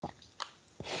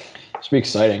Should be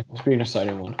exciting. Should be an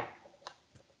exciting one.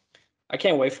 I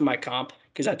can't wait for my comp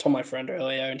because I told my friend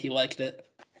earlier and he liked it.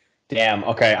 Damn.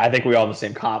 Okay, I think we all have the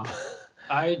same comp.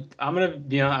 I'm gonna,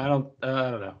 I don't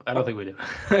know. I don't think we do.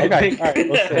 Okay, all right.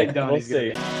 Let's see. Donnie's We'll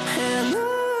see.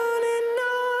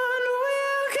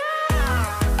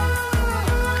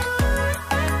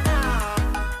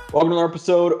 Welcome to another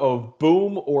episode of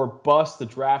Boom or Bust, the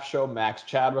draft show. Max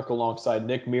Chadwick alongside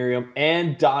Nick Merriam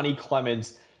and Donnie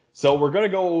Clemens. So we're going to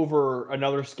go over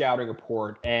another scouting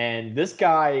report, and this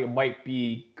guy might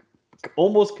be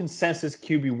almost consensus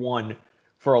QB1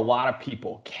 for a lot of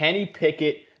people. Kenny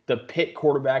Pickett, the Pitt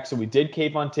quarterback. So we did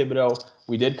Kayvon Thibodeau,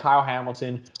 we did Kyle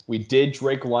Hamilton, we did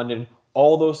Drake London.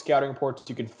 All those scouting reports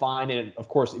you can find. And, of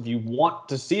course, if you want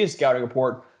to see a scouting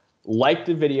report, like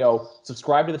the video,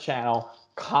 subscribe to the channel,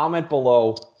 comment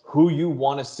below who you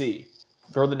want to see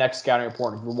for the next scouting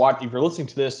report. If you're listening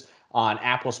to this on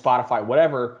Apple, Spotify,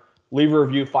 whatever, leave a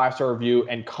review, 5-star review,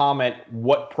 and comment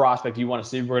what prospect you want to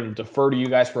see. We're going to defer to you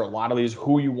guys for a lot of these,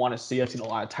 who you want to see. I've seen a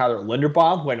lot of Tyler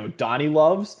Linderbaum, who I know Donnie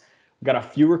loves. We've got a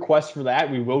few requests for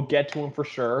that. We will get to him for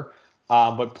sure.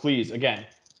 But please, again,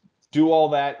 do all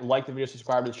that. Like the video,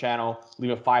 subscribe to the channel,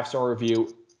 leave a 5-star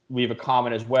review, leave a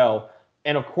comment as well.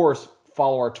 And, of course,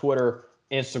 follow our Twitter,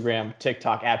 Instagram,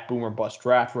 TikTok at Boomer Bust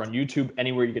Draft. We're on YouTube,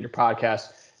 anywhere you get your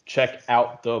podcasts. Check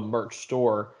out the merch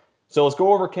store. So let's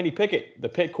go over Kenny Pickett, the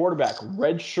Pitt quarterback,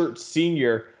 redshirt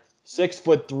senior,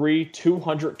 6'3",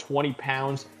 220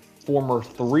 pounds, former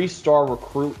 3-star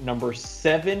recruit, number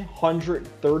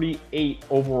 738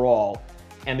 overall,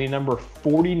 and the number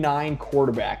 49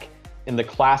 quarterback in the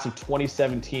class of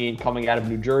 2017 coming out of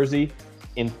New Jersey.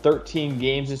 In 13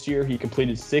 games this year, he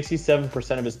completed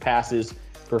 67% of his passes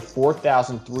for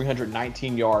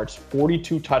 4,319 yards,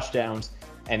 42 touchdowns,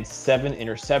 and 7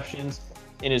 interceptions.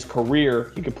 In his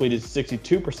career, he completed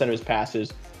 62% of his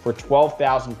passes for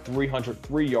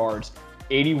 12,303 yards,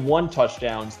 81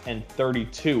 touchdowns, and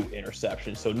 32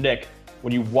 interceptions. So, Nick,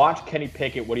 when you watch Kenny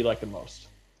Pickett, what do you like the most?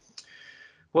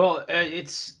 Well,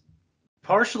 it's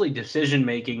partially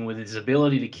decision-making with his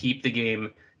ability to keep the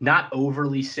game not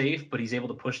overly safe, but he's able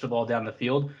to push the ball down the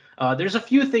field. There's a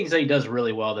few things that he does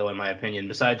really well, though, in my opinion,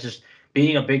 besides just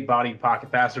being a big-bodied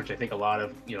pocket passer, which I think a lot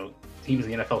of teams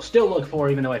in the NFL still look for,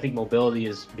 even though I think mobility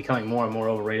is becoming more and more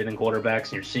overrated in quarterbacks,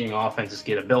 and you're seeing offenses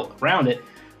get built around it.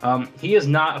 He is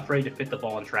not afraid to fit the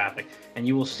ball in traffic, and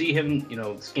you will see him,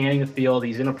 scanning the field.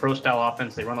 He's in a pro-style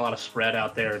offense. They run a lot of spread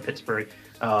out there in Pittsburgh.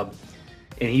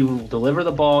 And he will deliver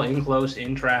the ball in close,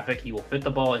 in traffic. He will fit the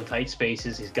ball in tight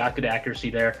spaces. He's got good accuracy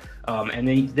there. And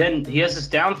then he has this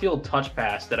downfield touch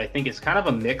pass that I think is kind of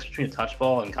a mix between a touch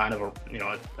ball and kind of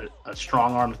a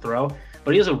strong arm throw.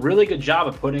 But he does a really good job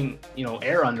of putting,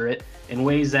 air under it in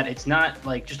ways that it's not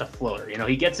like just a floater.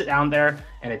 He gets it down there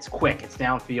and it's quick. It's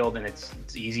downfield and it's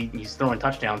easy. He's throwing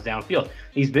touchdowns downfield.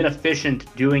 He's been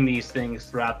efficient doing these things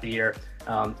throughout the year,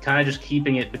 kind of just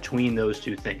keeping it between those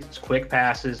two things. It's quick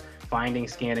passes,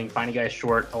 scanning, finding guys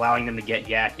short, allowing them to get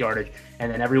yak yardage, and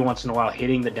then every once in a while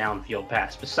hitting the downfield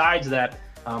pass. Besides that,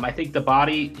 I think the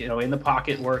body, in the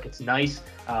pocket work, it's nice.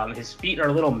 His feet are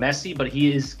a little messy, but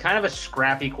he is kind of a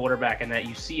scrappy quarterback in that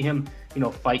you see him,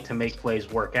 fight to make plays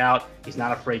work out. He's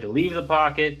not afraid to leave the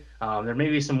pocket. There may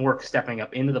be some work stepping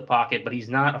up into the pocket, but he's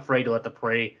not afraid to let the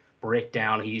play break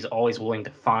down. He's always willing to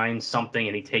find something,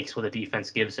 and he takes what the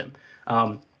defense gives him.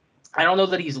 I don't know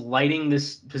that he's lighting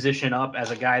this position up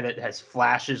as a guy that has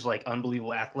flashes like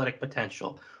unbelievable athletic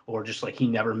potential, or just like he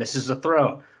never misses a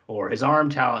throw, or his arm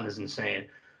talent is insane,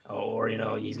 or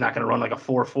he's not going to run like a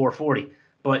 4.40.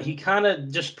 But he kind of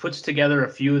just puts together a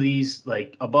few of these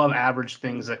like above average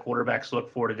things that quarterbacks look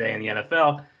for today in the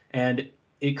NFL, and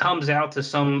it comes out to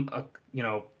some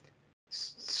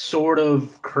sort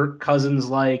of Kirk Cousins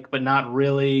like, but not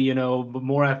really,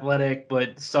 more athletic,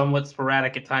 but somewhat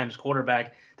sporadic at times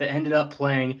quarterback that ended up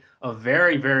playing a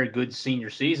very, very good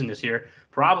senior season this year,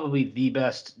 probably the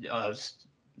best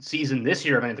season this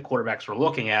year of any of the quarterbacks we're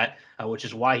looking at, which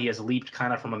is why he has leaped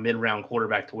kind of from a mid-round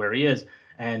quarterback to where he is.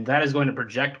 And that is going to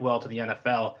project well to the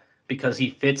NFL because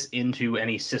he fits into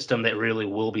any system that really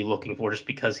will be looking for, just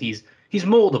because he's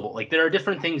moldable. Like, there are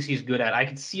different things he's good at. I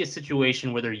could see a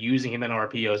situation where they're using him in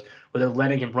RPOs, where they're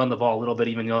letting him run the ball a little bit,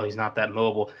 even though he's not that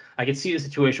mobile. I could see a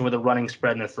situation where they're running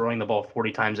spread and they're throwing the ball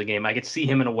 40 times a game. I could see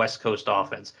him in a West Coast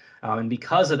offense. And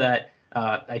because of that,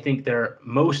 I think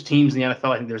most teams in the NFL,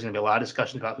 I think there's going to be a lot of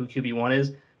discussion about who QB1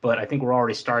 is, but I think we're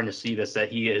already starting to see this,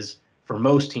 that he is, for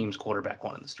most teams, quarterback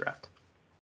one in this draft.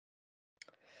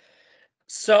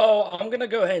 So I'm going to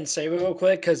go ahead and say it real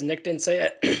quick because Nick didn't say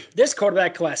it. This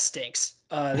quarterback class stinks.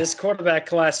 This quarterback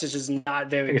class is just not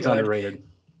very good. It's underrated.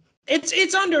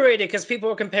 It's underrated because people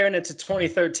are comparing it to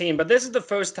 2013, but this is the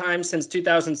first time since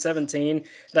 2017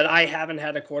 that I haven't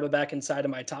had a quarterback inside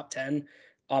of my top 10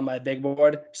 on my big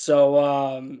board. So,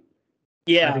 I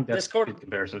yeah, think this that's a quarter. good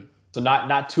comparison. So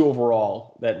not two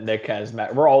overall that Nick has.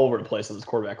 Matt, we're all over the place in this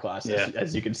quarterback class,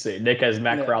 as you can see. Nick has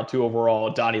Matt Yeah. Corral 2 overall.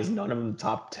 Donnie has none of them in the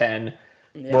top 10.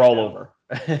 Yeah, We're all no. over.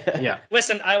 Yeah.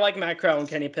 Listen, I like Matt Corral and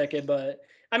Kenny Pickett, but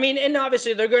I mean, and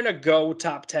obviously they're going to go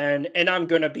top 10, and I'm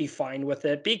going to be fine with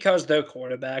it because they're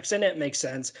quarterbacks, and it makes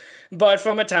sense. But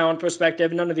from a talent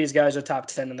perspective, none of these guys are top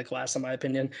 10 in the class, in my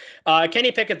opinion.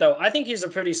 Kenny Pickett, though, I think he's a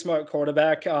pretty smart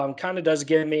quarterback. Kind of does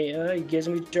give me, he gives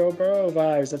me Joe Burrow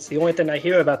vibes. That's the only thing I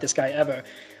hear about this guy ever.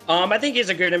 I think he's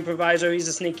a good improviser. He's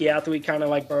a sneaky athlete, kind of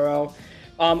like Burrow.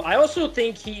 I also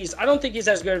think I don't think he's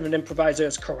as good of an improviser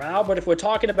as Corral, but if we're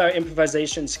talking about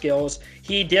improvisation skills,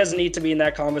 he does need to be in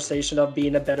that conversation of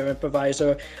being a better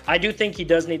improviser. I do think he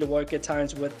does need to work at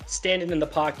times with standing in the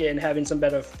pocket and having some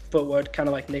better footwork, kind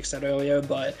of like Nick said earlier.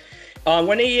 But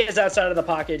when he is outside of the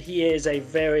pocket, he is a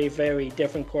very, very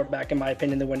different quarterback, in my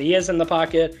opinion, than when he is in the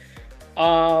pocket.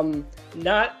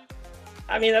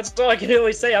 I mean, that's all I can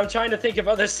really say. I'm trying to think of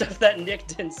other stuff that Nick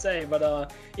didn't say.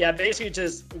 But, yeah, basically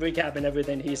just recapping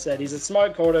everything he said. He's a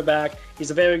smart quarterback.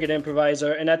 He's a very good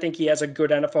improviser. And I think he has a good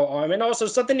NFL arm. And also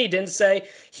something he didn't say,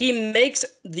 in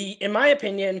my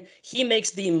opinion, he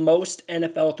makes the most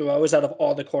NFL throws out of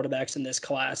all the quarterbacks in this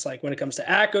class. Like when it comes to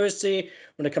accuracy,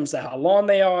 when it comes to how long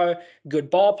they are, good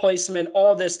ball placement,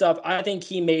 all this stuff. I think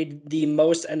he made the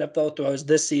most NFL throws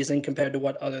this season compared to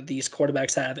what these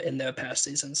quarterbacks have in their past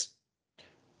seasons.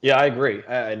 Yeah, I agree.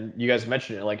 And you guys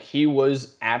mentioned it. Like, he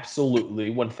was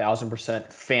absolutely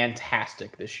 1,000%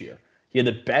 fantastic this year. He had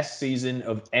the best season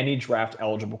of any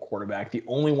draft-eligible quarterback. The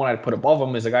only one I'd put above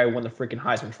him is a guy who won the freaking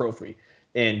Heisman Trophy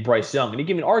in Bryce Young. And you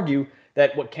can even argue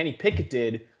that what Kenny Pickett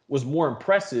did was more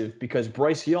impressive because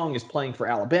Bryce Young is playing for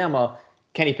Alabama.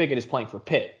 Kenny Pickett is playing for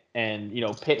Pitt. And,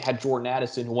 Pitt had Jordan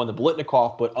Addison who won the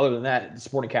Biletnikoff. But other than that, the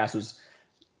supporting cast was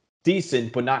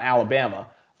decent, but not Alabama.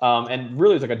 And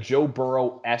really, it's like a Joe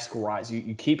Burrow-esque rise.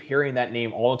 You keep hearing that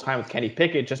name all the time with Kenny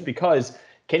Pickett just because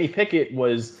Kenny Pickett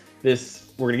was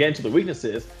this, we're going to get into the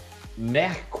weaknesses,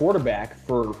 meh quarterback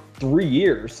for 3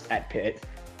 years at Pitt.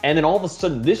 And then all of a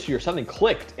sudden this year, something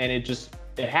clicked and it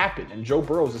happened. And Joe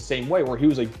Burrow was the same way, where he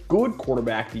was a good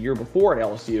quarterback the year before at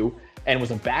LSU and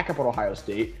was a backup at Ohio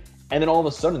State. And then all of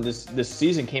a sudden this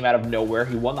season came out of nowhere.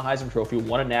 He won the Heisman Trophy,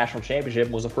 won a national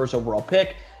championship, was the first overall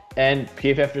pick. And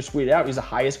PFF just tweeted out he's the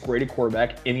highest graded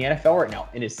quarterback in the NFL right now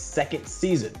in his second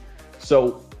season.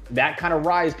 So that kind of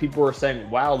rise, people are saying,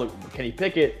 wow, look, Kenny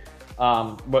Pickett.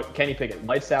 But Kenny Pickett,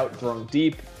 lights out, throwing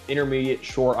deep, intermediate,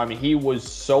 short. I mean, he was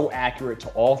so accurate to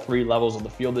all three levels of the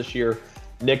field this year.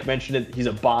 Nick mentioned it. He's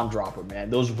a bomb dropper, man.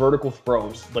 Those vertical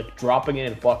throws, like dropping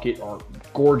in a bucket, are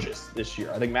gorgeous this year.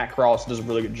 I think Matt Corral does a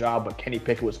really good job, but Kenny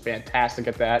Pickett was fantastic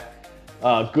at that.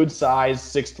 Good size,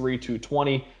 6'3",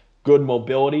 220. Good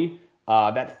mobility.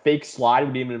 That fake slide, we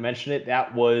didn't even mention it,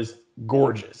 that was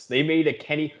gorgeous. They made a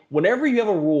Kenny, whenever you have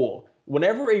a rule,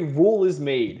 whenever a rule is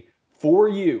made for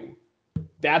you,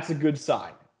 that's a good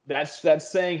sign. That's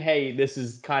saying, hey, this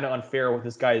is kind of unfair what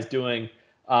this guy is doing.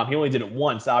 He only did it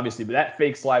once, obviously, but that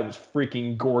fake slide was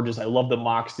freaking gorgeous. I love the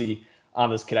moxie on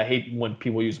this kid. I hate when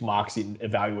people use moxie in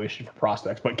evaluation for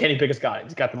prospects, but Kenny Pickett's got it.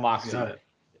 He's got the moxie.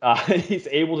 He's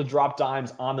able to drop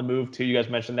dimes on the move, too. You guys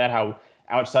mentioned that, how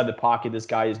outside the pocket this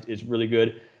guy is really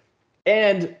good.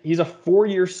 And he's a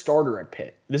 4-year starter at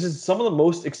Pitt. This is some of the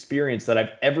most experience that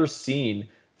I've ever seen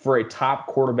for a top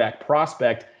quarterback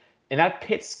prospect. And that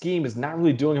Pitt scheme is not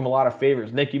really doing him a lot of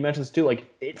favors. Nick, you mentioned this too.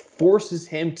 Like, it forces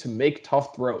him to make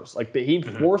tough throws. Like, he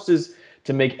forces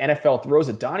to make NFL throws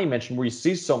that Donnie mentioned, where you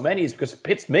see so many, is because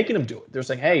Pitt's making him do it. They're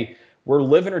saying, hey, we're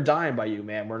living or dying by you,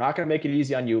 man. We're not going to make it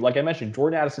easy on you. Like I mentioned,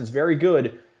 Jordan Addison's very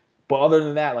good. But other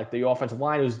than that, like, the offensive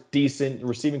line was decent. The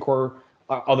receiving core,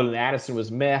 other than Addison,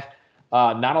 was meh.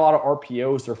 Not a lot of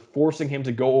RPOs. They're forcing him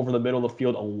to go over the middle of the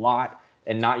field a lot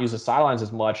and not use the sidelines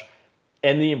as much.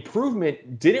 And the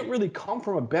improvement didn't really come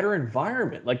from a better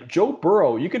environment. Like Joe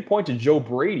Burrow, you could point to Joe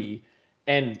Brady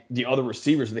and the other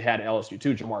receivers they had at LSU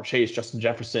too, Jamar Chase, Justin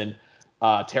Jefferson,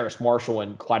 Terrace Marshall,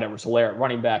 and Clyde Edwards-Helaire at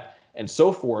running back, and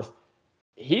so forth.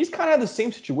 He's kind of the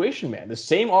same situation, man. The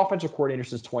same offensive coordinator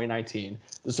since 2019.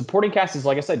 The supporting cast is,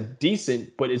 like I said,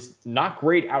 decent, but it's not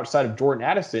great outside of Jordan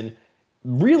Addison.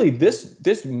 Really,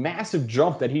 this massive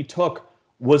jump that he took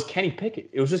was Kenny Pickett.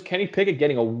 It was just Kenny Pickett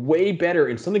getting a way better,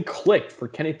 and something clicked for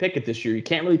Kenny Pickett this year. You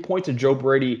can't really point to Joe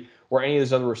Brady or any of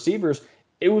those other receivers.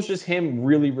 It was just him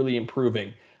really, really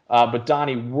improving. But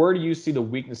Donnie, where do you see the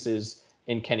weaknesses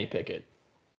in Kenny Pickett?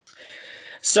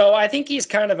 So I think he's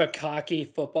kind of a cocky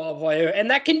football player, and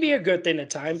that can be a good thing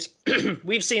at times.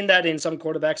 We've seen that in some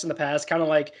quarterbacks in the past, kind of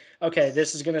like, okay,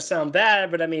 this is going to sound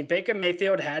bad, but I mean, Baker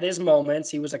Mayfield had his moments.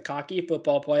 He was a cocky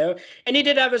football player, and he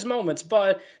did have his moments,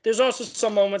 but there's also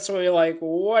some moments where you're like,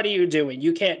 what are you doing?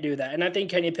 You can't do that. And I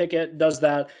think Kenny Pickett does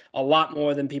that a lot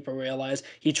more than people realize.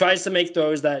 He tries to make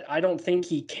throws that I don't think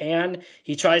he can.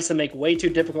 He tries to make way too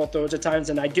difficult throws at times,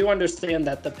 and I do understand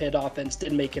that the Pitt offense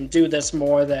did make him do this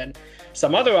more than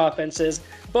some other offenses,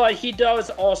 but he does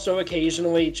also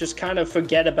occasionally just kind of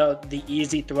forget about the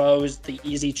easy throws, the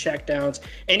easy checkdowns,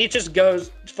 and he just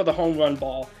goes for the home run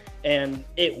ball. And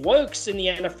it works in the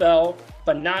NFL,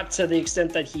 but not to the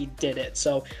extent that he did it.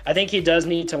 So I think he does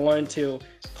need to learn to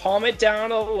calm it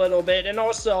down a little bit. And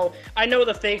also, I know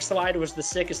the fake slide was the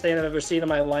sickest thing I've ever seen in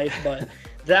my life, but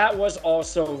that was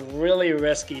also really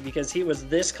risky because he was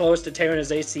this close to tearing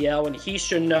his ACL, and he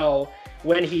should know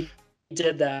when he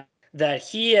did that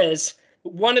he is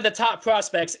one of the top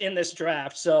prospects in this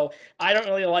draft. So I don't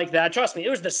really like that. Trust me, it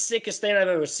was the sickest thing I've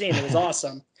ever seen. It was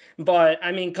awesome. But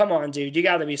I mean, come on, dude, you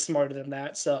got to be smarter than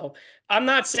that. So I'm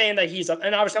not saying that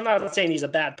and obviously I'm not saying he's a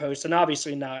bad person.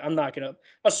 Obviously not. I'm not going to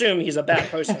assume he's a bad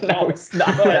person at all. It's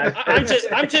not But I'm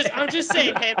just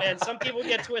saying, hey man, some people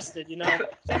get twisted,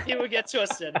 some people get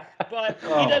twisted, but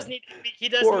he does need.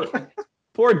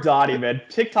 Poor Dottie, man.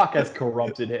 TikTok has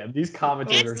corrupted him. These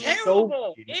commentators are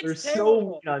so mean. They're so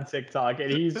mean on TikTok,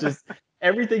 and he's just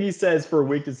everything he says for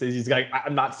weaknesses. He's like,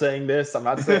 I'm not saying this. I'm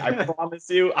not saying. I promise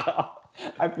you.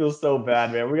 I feel so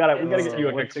bad, man. We gotta get you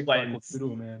an explain.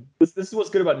 This is what's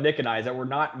good about Nick and I is that we're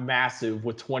not massive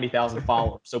with 20,000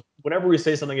 followers. So whenever we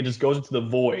say something, it just goes into the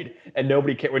void, and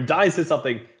nobody cares. When Dottie says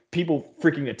something, people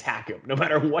freaking attack him, no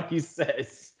matter what he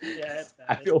says. Yeah, it's bad.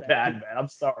 I feel bad, man. I'm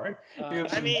sorry.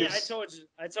 I mean, I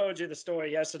told you the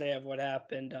story yesterday of what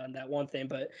happened on that one thing,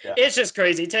 but It's just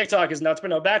crazy. TikTok is nuts. But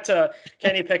no, back to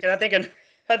Kenny Pickett.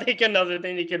 I think another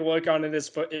thing he can work on is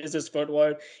his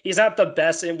footwork. He's not the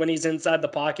best when he's inside the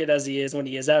pocket as he is when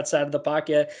he is outside of the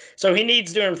pocket. So he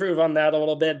needs to improve on that a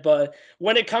little bit. But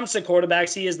when it comes to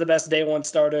quarterbacks, he is the best day one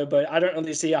starter, but I don't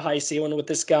really see a high ceiling with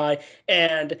this guy.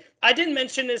 And I didn't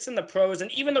mention this in the pros,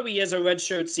 and even though he is a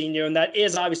redshirt senior, and that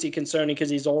is obviously concerning because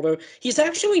he's older, he's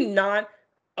actually not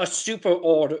a super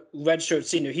old redshirt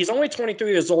senior. He's only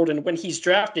 23 years old, and when he's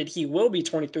drafted, he will be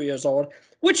 23 years old,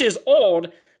 which is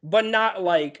old, but not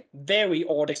like very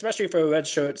old, especially for a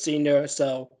redshirt senior.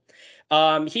 So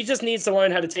he just needs to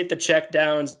learn how to take the check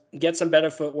downs, get some better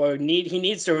footwork. He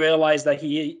needs to realize that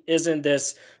he isn't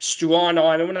this strong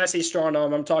arm. And when I say strong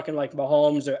arm, I'm talking like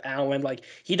Mahomes or Allen. Like,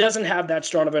 he doesn't have that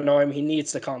strong of an arm. He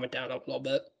needs to calm it down a little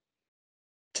bit.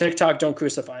 TikTok, don't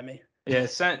crucify me. Yeah,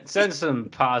 send some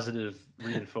positive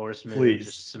reinforcement. Please,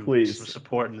 just some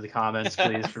support into the comments,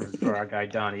 please, for our guy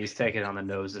Donnie. He's taking on the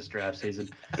nose this draft season.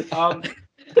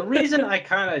 The reason I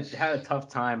kind of had a tough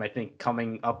time, I think,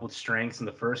 coming up with strengths in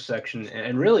the first section,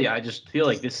 and really I just feel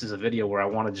like this is a video where I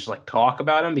want to just like talk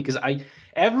about him because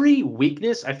every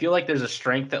weakness I feel like there's a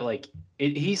strength that like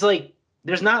he's like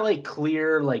there's not like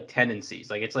clear like tendencies.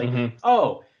 Like it's like,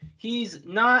 oh, he's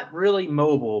not really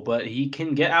mobile, but he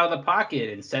can get out of the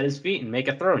pocket and set his feet and make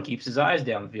a throw and keeps his eyes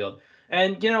downfield.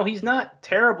 And, he's not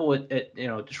terrible at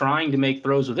trying to make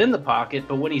throws within the pocket,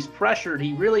 but when he's pressured,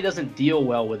 he really doesn't deal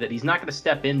well with it. He's not going to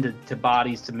step into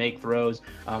bodies to make throws.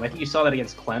 I think you saw that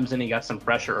against Clemson. He got some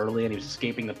pressure early and he was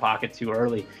escaping the pocket too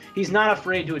early. He's not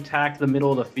afraid to attack the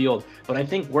middle of the field, but I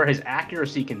think where his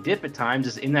accuracy can dip at times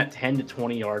is in that 10 to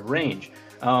 20 yard range.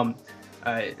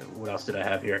 What else did I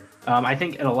have here? I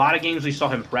think in a lot of games we saw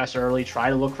him press early, try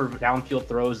to look for downfield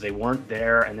throws. They weren't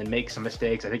there, and then make some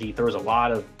mistakes. I think he throws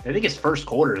I think his first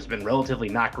quarter has been relatively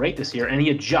not great this year, and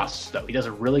he adjusts, though. He does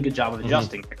a really good job of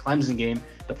adjusting. The Clemson game,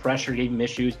 the pressure gave him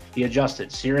issues. He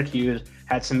adjusted. Syracuse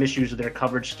had some issues with their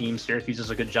coverage scheme. Syracuse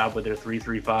does a good job with their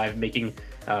 3-3-5, making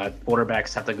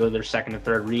quarterbacks have to go to their second and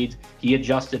third reads. He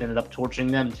adjusted, ended up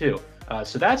torching them, too.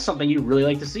 So that's something you really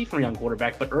like to see from a young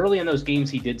quarterback. But early in those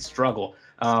games, he did struggle.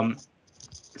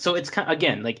 So it's kind of,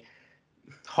 again, like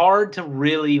hard to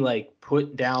really like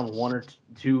put down one or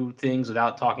two things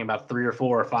without talking about 3 or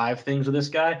 4 or 5 things with this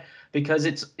guy, because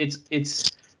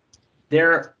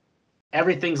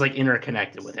everything's like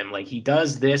interconnected with him. Like he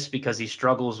does this because he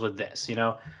struggles with this,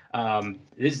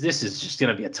 this is just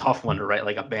going to be a tough one to write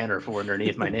like a banner for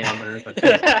underneath my name. I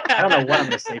don't know what I'm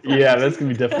going to say. Yeah, that's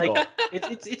going to be difficult. Like,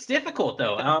 it's difficult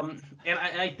though. And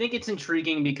I think it's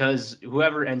intriguing because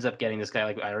whoever ends up getting this guy,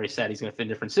 like I already said, he's going to fit in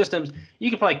different systems. You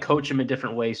can probably coach him in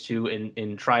different ways too,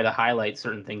 and try to highlight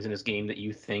certain things in his game that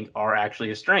you think are actually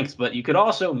his strengths. But you could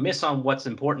also miss on what's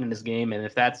important in his game, and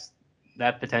if that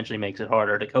potentially makes it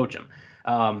harder to coach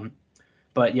him.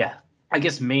 But yeah, I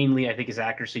guess mainly I think his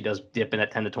accuracy does dip in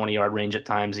that 10 to 20 yard range at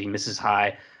times. He misses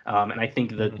high. And I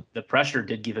think the pressure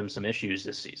did give him some issues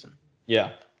this season.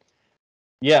 Yeah.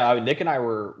 Yeah, I mean, Nick and I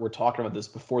were talking about this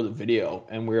before the video,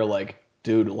 and we were like,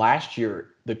 dude, last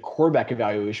year the quarterback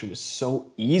evaluation was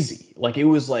so easy. Like it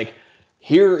was like,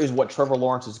 here is what Trevor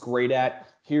Lawrence is great at.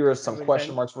 Here are some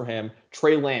question marks for him.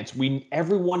 Trey Lance,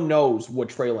 everyone knows what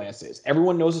Trey Lance is.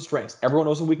 Everyone knows his strengths. Everyone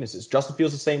knows his weaknesses. Justin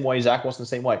Fields the same way. Zach Wilson the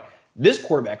same way. This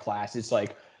quarterback class, it's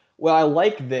like, well, I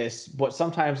like this, but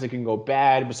sometimes it can go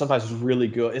bad, but sometimes it's really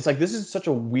good. It's like this is such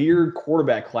a weird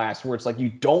quarterback class where it's like you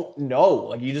don't know.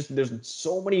 Like there's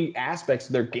so many aspects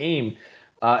of their game.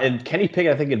 And Kenny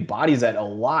Pickett, I think, embodies that a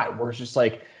lot, where it's just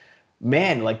like,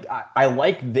 man, like I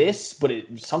like this, but it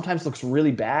sometimes looks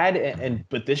really bad.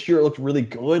 But this year it looked really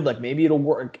good. Like maybe it'll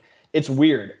work. It's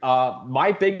weird.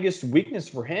 My biggest weakness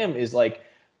for him is like,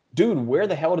 dude, where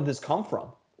the hell did this come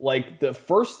from? Like the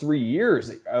first 3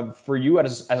 years for you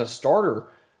as a starter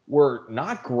were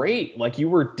not great. Like you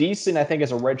were decent, I think,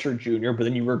 as a redshirt junior, but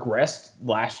then you regressed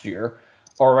last year,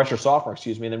 or a redshirt sophomore,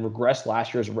 excuse me, and then regressed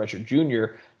last year as a redshirt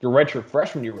junior. Your redshirt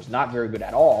freshman year was not very good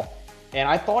at all. And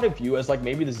I thought of you as like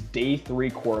maybe this day 3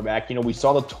 quarterback. You know, we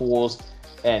saw the tools,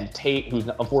 and Tate, who's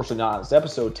unfortunately not on this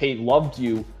episode, Tate loved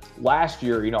you last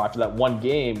year, you know, after that one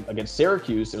game against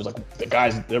Syracuse. It was like, the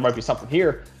guys, there might be something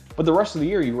here. But the rest of the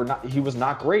year, he was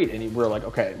not great. And we were like,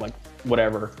 okay, like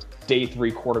whatever, day 3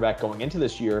 quarterback going into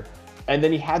this year. And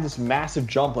then he had this massive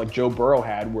jump like Joe Burrow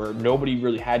had, where nobody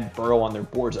really had Burrow on their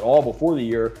boards at all before the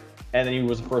year. And then he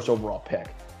was the first overall pick.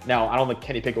 Now, I don't think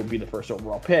Kenny Pickett would be the first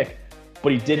overall pick,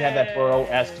 but he did have that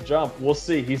Burrow-esque jump. We'll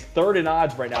see. He's third in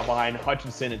odds right now behind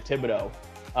Hutchinson and Thibodeau.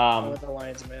 With the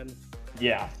Lions, man.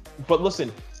 Yeah. But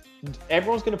listen,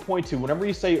 everyone's going to point to, whenever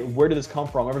you say, where did this come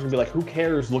from? Everyone's going to be like, who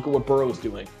cares? Look at what Burrow's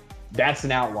doing. That's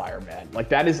an outlier, man. Like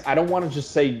that is, I don't want to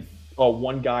just say, oh,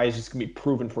 one guy is just going to be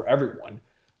proven for everyone.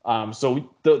 So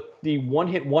the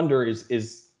one-hit wonder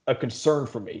is a concern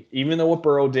for me. Even though what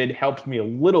Burrow did helped me a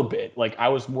little bit, like I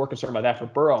was more concerned about that for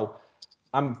Burrow.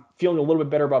 I'm feeling a little bit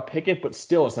better about Pickett, but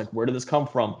still, it's like, where did this come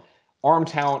from? Arm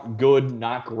talent, good,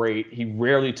 not great. He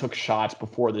rarely took shots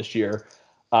before this year.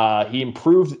 He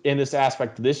improved in this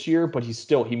aspect this year, but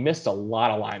he missed a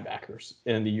lot of linebackers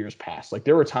in the years past. Like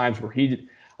there were times where I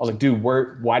was like, dude,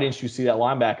 why didn't you see that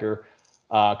linebacker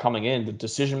coming in? The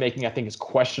decision making, I think, is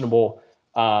questionable.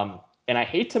 And I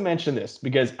hate to mention this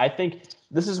because I think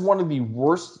this is one of the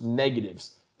worst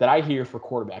negatives that I hear for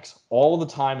quarterbacks all the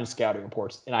time in scouting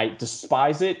reports, and I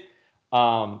despise it.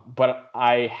 But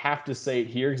I have to say it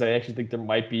here because I actually think there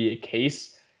might be a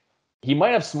case. He might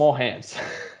have small hands.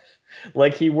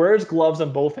 Like he wears gloves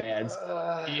on both hands.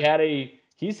 And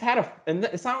it's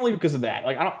not only because of that.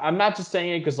 Like I'm not just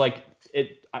saying it because like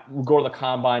we go to the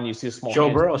combine, you see a small Joe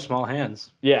hands. Burrow, small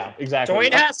hands. Yeah, exactly.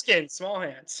 Dwayne Haskins, small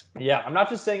hands. Yeah, I'm not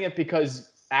just saying it because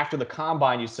after the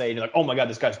combine you say, you're like, oh my God,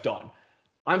 this guy's done.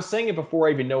 I'm saying it before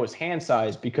I even know his hand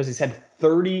size because he's had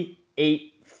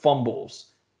 38 fumbles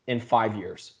in 5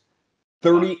 years.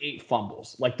 38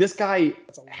 fumbles. Like this guy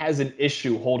has an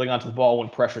issue holding onto the ball when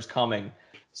pressure's coming.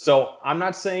 So I'm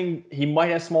not saying he might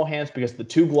have small hands because the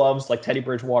 2 gloves, like Teddy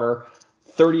Bridgewater,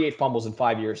 38 fumbles in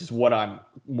 5 years is what I'm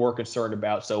more concerned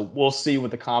about. So we'll see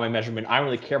with the combine measurement. I don't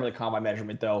really care about the combine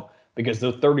measurement, though, because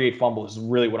the 38 fumbles is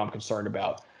really what I'm concerned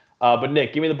about. But,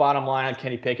 Nick, give me the bottom line on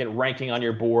Kenny Pickett, ranking on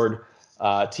your board,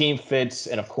 team fits,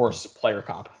 and, of course, player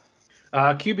comp.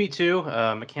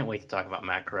 QB2, I can't wait to talk about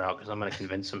Matt Corral because I'm going to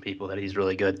convince some people that he's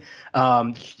really good.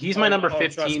 He's my number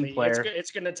 15 player.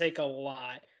 It's going to take a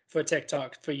lot for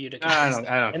TikTok for you to I don't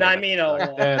and I mean a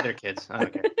lot. They're kids. I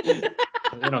don't care.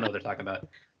 They don't know what they're talking about.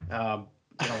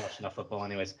 They don't watch enough football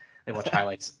anyways. They watch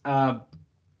highlights.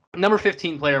 Number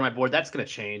 15 player on my board. That's going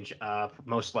to change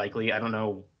most likely. I don't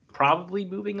know. Probably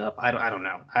moving up. I don't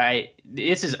know.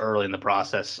 This is early in the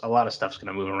process. A lot of stuff's going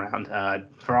to move around.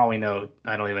 For all we know,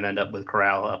 I don't even end up with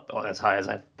Corral up as high as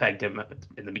I pegged him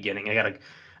in the beginning. I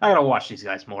gotta watch these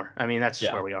guys more. I mean, that's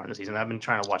just where we are in the season. I've been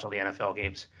trying to watch all the NFL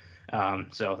games.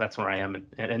 So that's where I am.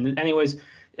 And anyways,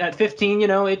 at 15, you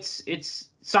know, it's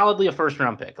solidly a first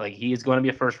round pick. Like he is going to be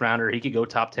a first rounder. He could go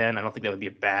top 10. I don't think that would be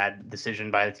a bad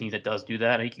decision by the team that does do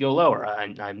that. He could go lower.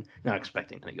 I'm not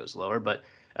expecting that he goes lower, but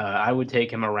I would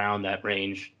take him around that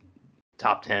range,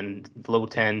 top 10, low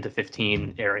 10 to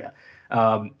 15 area.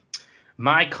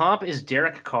 My comp is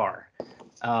Derek Carr.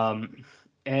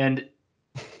 And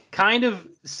kind of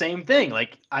same thing.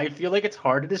 Like, I feel like it's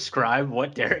hard to describe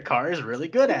what Derek Carr is really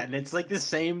good at. And it's like the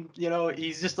same, you know,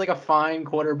 he's just like a fine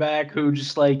quarterback who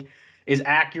just like is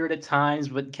accurate at times,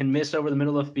 but can miss over the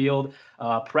middle of the field.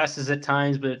 Presses at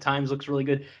times, but at times looks really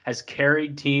good. Has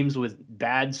carried teams with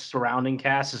bad surrounding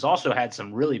casts. Has also had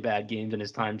some really bad games in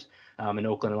his times in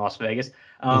Oakland and Las Vegas.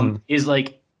 Is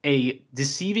like a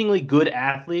deceivingly good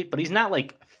athlete, but he's not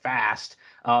like fast.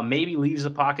 Maybe leaves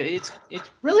the pocket. It's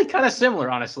really kind of similar,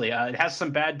 honestly. It has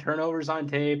some bad turnovers on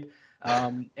tape,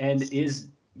 and is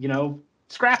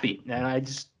scrappy. And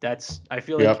I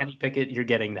feel like Kenny Pickett, you're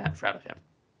getting that out of him.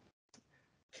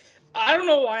 I don't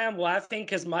know why I'm laughing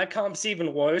because my comp's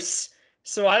even worse.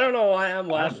 So I don't know why I'm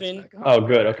laughing. Oh,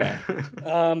 good. Okay.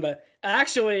 But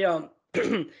actually, so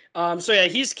yeah,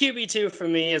 he's QB2 for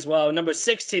me as well. Number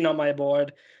 16 on my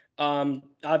board.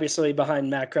 Obviously behind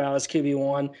Matt Corral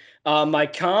QB1. My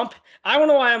comp, I don't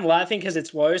know why I'm laughing because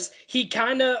it's worse. He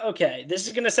kind of, okay, this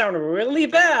is going to sound really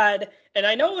bad, and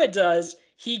I know it does.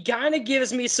 He kind of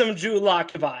gives me some Drew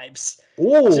Lock vibes.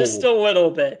 Ooh. Just a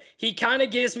little bit. He kind of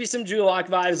gives me some Drew Lock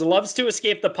vibes, loves to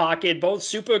escape the pocket, both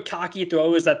super cocky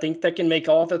throwers that think they can make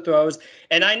all the throws.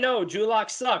 And I know Drew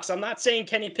Lock sucks. I'm not saying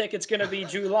Kenny Pickett's going to be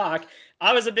Drew Lock.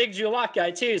 I was a big Drew Lock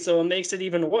guy too, so it makes it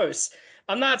even worse.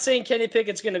 I'm not saying Kenny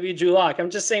Pickett's going to be Drew Lock. I'm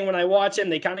just saying when I watch him,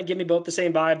 they kind of give me both the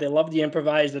same vibe. They love the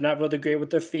improvise. They're not really great with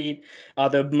their feet.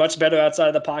 They're much better outside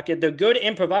of the pocket. They're good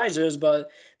improvisers, but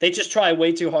they just try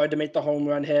way too hard to make the home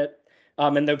run hit.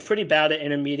 And they're pretty bad at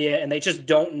intermediate, and they just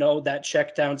don't know that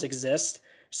checkdowns exist.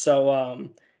 So,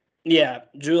 yeah,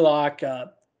 Drew Lock.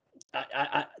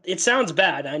 It sounds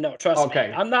bad. I know. Trust me.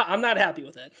 I'm not happy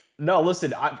with it. No,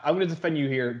 listen. I'm going to defend you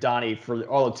here, Donnie, for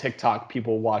all the TikTok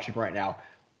people watching right now.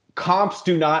 Comps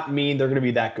do not mean they're going to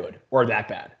be that good or that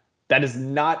bad. That is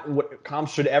not what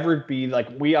comps should ever be. Like,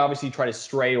 we obviously try to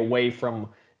stray away from,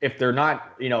 if they're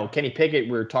not, Kenny Pickett,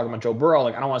 we're talking about Joe Burrow.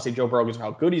 Like, I don't want to say Joe Burrow because of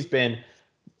how good he's been.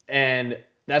 And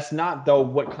that's not, though,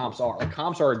 what comps are. Like,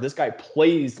 comps are, this guy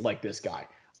plays like this guy.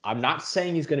 I'm not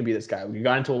saying he's going to be this guy. We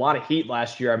got into a lot of heat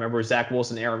last year. I remember Zach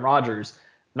Wilson, Aaron Rodgers.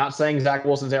 I'm not saying Zach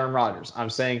Wilson's Aaron Rodgers. I'm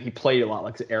saying he played a lot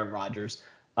like Aaron Rodgers.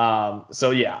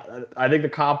 So yeah, I think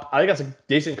that's a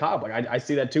decent comp. Like, I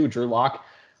see that too, Drew Lock.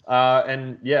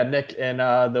 And yeah, Nick, and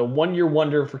the 1 year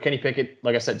wonder for Kenny Pickett,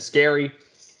 like I said, scary.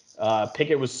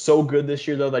 Pickett was so good this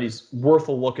year, though, that he's worth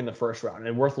a look in the first round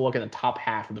and worth a look in the top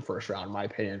half of the first round, in my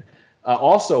opinion.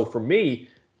 Also, for me,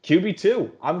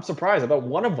 QB2. I'm surprised. I thought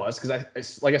one of us,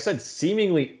 because like I said,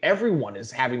 seemingly everyone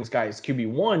is having this guy as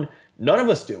QB1. None of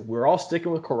us do. We're all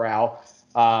sticking with Corral.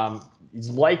 He's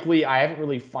likely, I haven't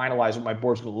really finalized what my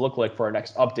board's going to look like for our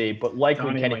next update, but likely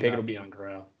Donnie Kenny Pickett will be on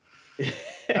Corral. I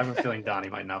have a feeling Donnie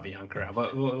might not be on Corral,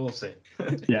 but we'll see.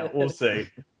 Yeah, we'll see.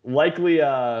 Likely,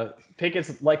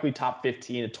 Pickett's likely top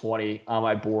 15 to 20 on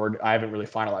my board. I haven't really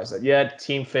finalized that yet.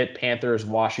 Team fit, Panthers,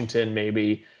 Washington,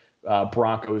 maybe,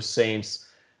 Broncos, Saints.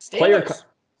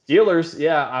 Steelers,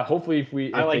 yeah. Hopefully,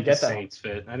 if I like get the Saints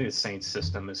fit. I think the Saints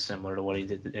system is similar to what he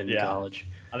did in college.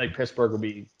 I think Pittsburgh will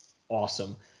be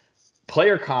awesome.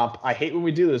 Player comp. I hate when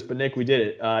we do this, but Nick, we did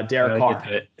it. Derek Carr.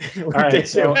 All right.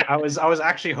 So I was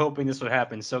actually hoping this would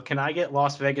happen. So can I get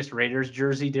Las Vegas Raiders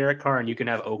jersey Derek Carr, and you can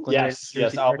have Oakland? Yes.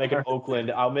 I'll make an Oakland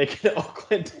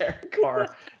Derek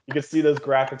Carr. You can see those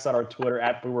graphics on our Twitter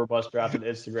at Boomer Bust Draft and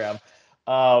Instagram.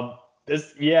 I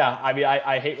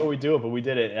hate when we do it, but we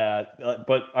did it.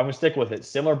 But I'm gonna stick with it.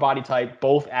 Similar body type,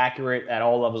 both accurate at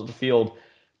all levels of the field.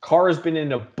 Carr has been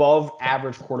an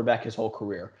above-average quarterback his whole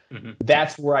career. Mm-hmm.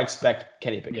 That's where I expect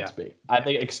Kenny Pickett to be. I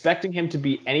think expecting him to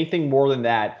be anything more than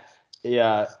that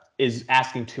is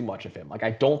asking too much of him. Like,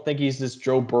 I don't think he's this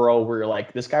Joe Burrow where you're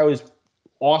like, this guy was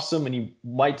awesome and he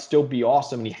might still be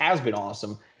awesome and he has been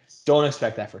awesome. Don't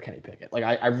expect that for Kenny Pickett. Like,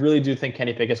 I really do think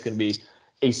Kenny Pickett's going to be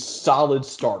a solid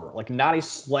starter, like not a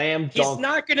slam dunk. He's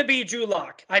not going to be Drew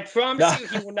Lock. I promise you,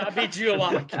 he will not be Drew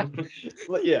Lock.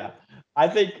 Yeah,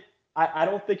 I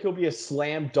don't think he'll be a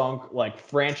slam dunk like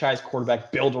franchise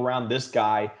quarterback built around this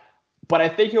guy, but I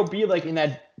think he'll be like in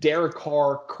that Derek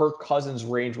Carr, Kirk Cousins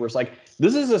range where it's like,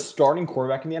 this is a starting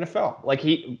quarterback in the NFL. Like,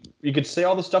 you could say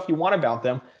all the stuff you want about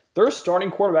them. They're a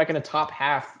starting quarterback in the top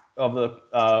half of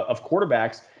of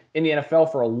quarterbacks in the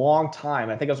NFL for a long time.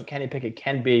 I think that's what Kenny Pickett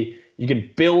can be. You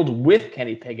can build with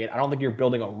Kenny Pickett. I don't think you're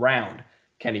building around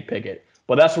Kenny Pickett.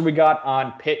 But that's what we got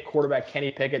on Pitt quarterback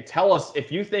Kenny Pickett. Tell us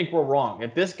if you think we're wrong.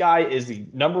 If this guy is the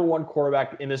number one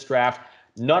quarterback in this draft,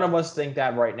 none of us think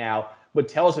that right now. But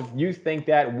tell us if you think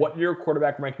that, what your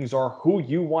quarterback rankings are, who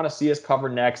you want to see us cover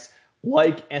next.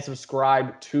 Like and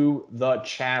subscribe to the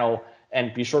channel.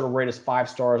 And be sure to rate us 5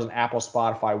 stars on Apple,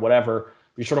 Spotify, whatever.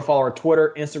 Be sure to follow our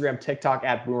Twitter, Instagram, TikTok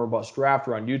at Boomer Bust Draft,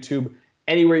 or on YouTube.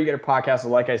 Anywhere you get a podcast,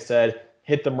 like I said,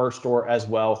 hit the merch store as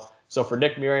well. So for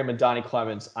Nick Merriam and Donnie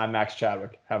Clemens, I'm Max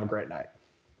Chadwick. Have a great night.